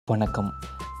வணக்கம்.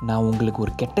 நான் உங்களுக்கு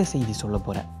ஒரு கெட்ட செய்தி சொல்ல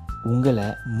போகிறேன். உங்களை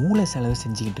மூளை செலவு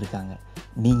செஞ்சுக்கிட்டு இருக்காங்க.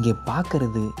 நீங்கள்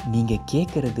பார்க்குறது, நீங்கள்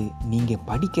கேட்குறது, நீங்கள்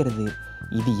படிக்கிறது,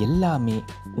 இது எல்லாமே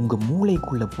உங்கள்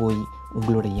மூளைக்குள்ளே போய்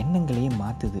உங்களோட எண்ணங்களையே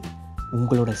மாற்றுது,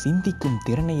 உங்களோட சிந்திக்கும்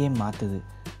திறனையே மாற்றுது,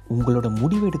 உங்களோட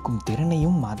முடிவெடுக்கும்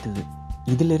திறனையும் மாற்றுது.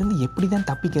 இதிலிருந்து எப்படி தான்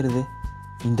தப்பிக்கிறது?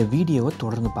 இந்த வீடியோவை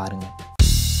தொடர்ந்து பாருங்கள்.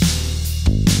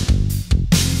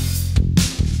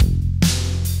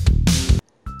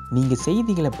 நீங்கள்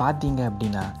செய்திகளை பார்த்தீங்க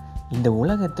அப்படின்னா, இந்த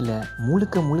உலகத்தில்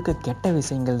முழுக்க கெட்ட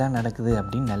விஷயங்கள் தான் நடக்குது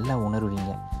அப்படின்னு நல்லா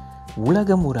உணர்வீங்க.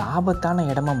 உலகம் ஒரு ஆபத்தான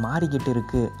இடமா மாறிக்கிட்டு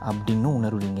இருக்குது அப்படின்னு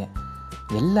உணர்வீங்க.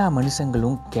 எல்லா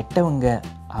மனுஷங்களும் கெட்டவங்க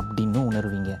அப்படின்னு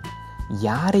உணர்வீங்க.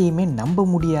 யாரையுமே நம்ப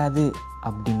முடியாது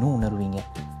அப்படின்னு உணர்வீங்க.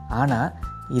 ஆனால்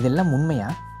இதெல்லாம் உண்மையா?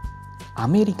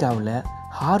 அமெரிக்காவில்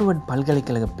ஹார்வர்ட்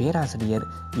பல்கலைக்கழக பேராசிரியர்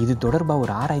இது தொடர்பாக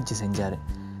ஒரு ஆராய்ச்சி செஞ்சார்.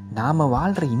 நாம்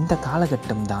வாழ்கிற இந்த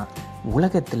காலகட்டம் தான்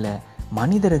உலகத்தில்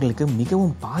மனிதர்களுக்கு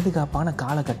மிகவும் பாதுகாப்பான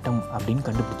காலகட்டம் அப்படின்னு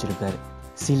கண்டுபிடிச்சிருக்காரு.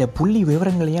 சில புள்ளி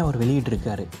விவரங்களையும் அவர்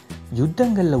வெளியிட்டிருக்காரு.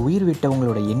 யுத்தங்களில் உயிர்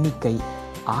விட்டவங்களோட எண்ணிக்கை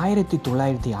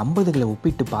 1950களை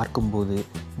ஒப்பிட்டு பார்க்கும்போது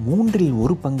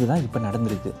 1/3 தான் இப்போ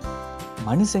நடந்திருக்கு.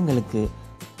 மனுஷங்களுக்கு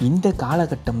இந்த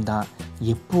காலகட்டம் தான்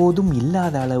எப்போதும்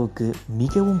இல்லாத அளவுக்கு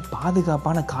மிகவும்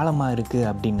பாதுகாப்பான காலமாக இருக்குது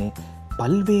அப்படின்னு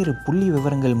பல்வேறு புள்ளி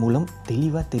விவரங்கள் மூலம்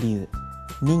தெளிவாக தெரியுது.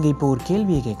 நீங்கள் இப்போ ஒரு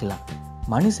கேள்வியை கேட்கலாம்.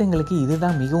 மனுஷங்களுக்கு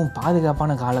இதுதான் மிகவும்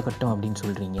பாதுகாப்பான காலகட்டம் அப்படின்னு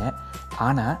சொல்கிறீங்க,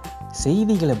 ஆனால்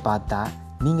செய்திகளை பார்த்தா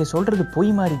நீங்கள் சொல்கிறது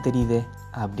பொய் மாதிரி தெரியுதே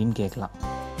அப்படின்னு கேட்கலாம்.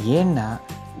 ஏன்னா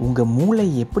உங்கள் மூளை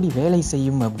எப்படி வேலை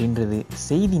செய்யும் அப்படின்றது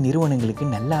செய்தி நிறுவனங்களுக்கு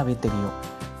நல்லாவே தெரியும்.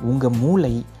 உங்கள்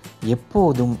மூளை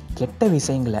எப்போதும் கெட்ட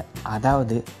விஷயங்களை,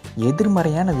 அதாவது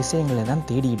எதிர்மறையான விஷயங்களை தான்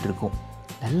தேடிக்கிட்டு இருக்கும்.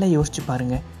 நல்லா யோசிச்சு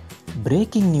பாருங்கள்.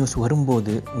 பிரேக்கிங் நியூஸ்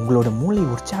வரும்போது உங்களோட மூளை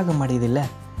உற்சாகம் அடையுதில்ல?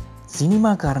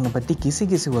 சினிமாக்காரனை பற்றி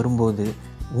கிசு வரும்போது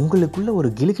உங்களுக்குள்ள ஒரு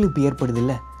கிளுகிளுப்பு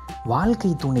ஏற்படுதில்ல?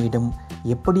 வாழ்க்கை துணையிடம்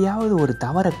எப்படியாவது ஒரு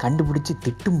தவறை கண்டுபிடிச்சி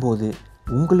திட்டும்போது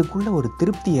உங்களுக்குள்ள ஒரு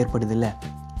திருப்தி ஏற்படுதில்ல?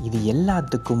 இது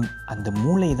எல்லாத்துக்கும் அந்த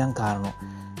மூளை தான் காரணம்.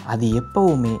 அது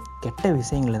எப்பவுமே கெட்ட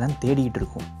விஷயங்களை தான் தேடிக்கிட்டு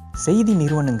இருக்கும். செய்தி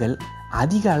நிறுவனங்கள்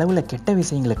அதிக அளவில் கெட்ட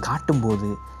விஷயங்களை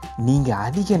காட்டும்போது நீங்கள்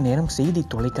அதிக நேரம் செய்தி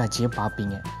தொலைக்காட்சியை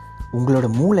பார்ப்பீங்க. உங்களோட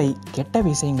மூளை கெட்ட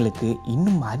விஷயங்களுக்கு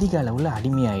இன்னும் அதிக அளவில்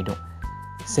அடிமையாயிடும்.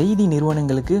 செய்தி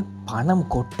நிறுவனங்களுக்கு பணம்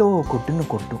கொட்டுன்னு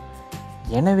கொட்டும்.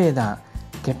 எனவே தான்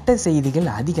கெட்ட செய்திகள்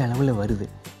அதிக அளவில் வருது.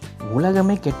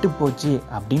 உலகமே கெட்டு போச்சு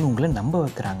அப்படின்னு உங்களை நம்ப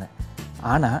வைக்கிறாங்க.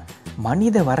 ஆனால்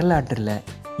மனித வரலாற்றில்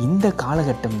இந்த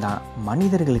காலகட்டம் தான்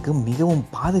மனிதர்களுக்கு மிகவும்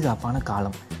பாதுகாப்பான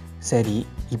காலம். சரி,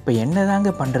 இப்போ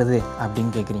என்னதாங்க பண்ணுறது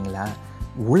அப்படின்னு கேட்குறீங்களா?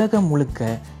 உலகம்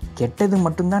முழுக்க கெட்டது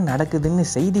மட்டும்தான் நடக்குதுன்னு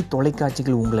செய்தி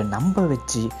தொலைக்காட்சிகள் உங்களை நம்ப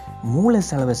வச்சு மூளை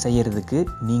செலவை செய்கிறதுக்கு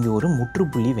நீங்கள் ஒரு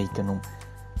முற்றுப்புள்ளி வைக்கணும்.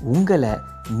 உங்களை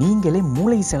நீங்களே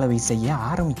மூளை செலவை செய்ய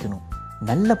ஆரம்பிக்கணும்.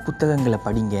 நல்ல புத்தகங்களை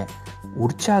படிங்க.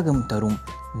 உற்சாகம் தரும்,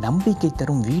 நம்பிக்கை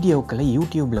தரும் வீடியோக்களை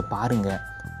யூடியூப்பில் பாருங்கள்.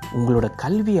 உங்களோட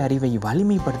கல்வி அறிவை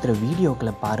வலிமைப்படுத்துகிற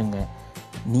வீடியோக்களை பாருங்கள்.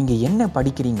 நீங்கள் என்ன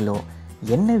படிக்கிறீங்களோ,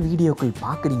 என்ன வீடியோக்கள்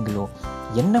பார்க்குறீங்களோ,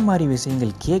 என்ன மாதிரி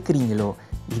விஷயங்கள் கேட்குறீங்களோ,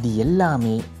 இது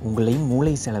எல்லாமே உங்களை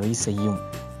மூளை செலவை செய்யும்.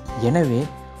 எனவே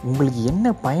உங்களுக்கு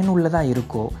என்ன பயனுள்ளதாக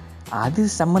இருக்கோ அது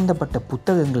சம்பந்தப்பட்ட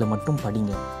புத்தகங்களை மட்டும்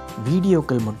படிங்க,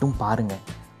 வீடியோக்கள் மட்டும் பாருங்கள்.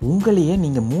 உங்களையே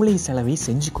நீங்கள் மூளை செலவை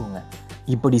செஞ்சுக்கோங்க.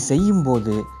 இப்படி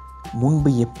செய்யும்போது முன்பு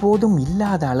எப்போதும்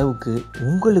இல்லாத அளவுக்கு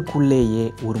உங்களுக்குள்ளேயே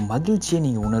ஒரு மகிழ்ச்சியை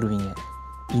நீங்கள் உணர்வீங்க.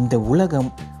 இந்த உலகம்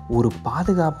ஒரு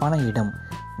பாதுகாப்பான இடம்.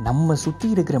 நம்ம சுற்றி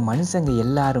இருக்கிற மனுஷங்க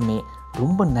எல்லாருமே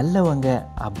ரொம்ப நல்லவங்க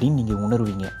அப்படின்னு நீங்கள்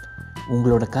உணர்வீங்க.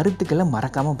 உங்களோட கருத்துக்களை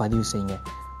மறக்காமல் பதிவு செய்யுங்க.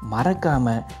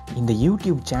 மறக்காமல் இந்த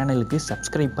யூடியூப் சேனலுக்கு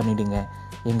சப்ஸ்கிரைப் பண்ணிவிடுங்க.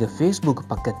 எங்கள் ஃபேஸ்புக்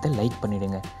பக்கத்தை லைக்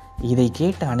பண்ணிவிடுங்க. இதை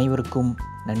கேட்ட அனைவருக்கும்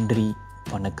நன்றி,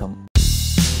 வணக்கம்.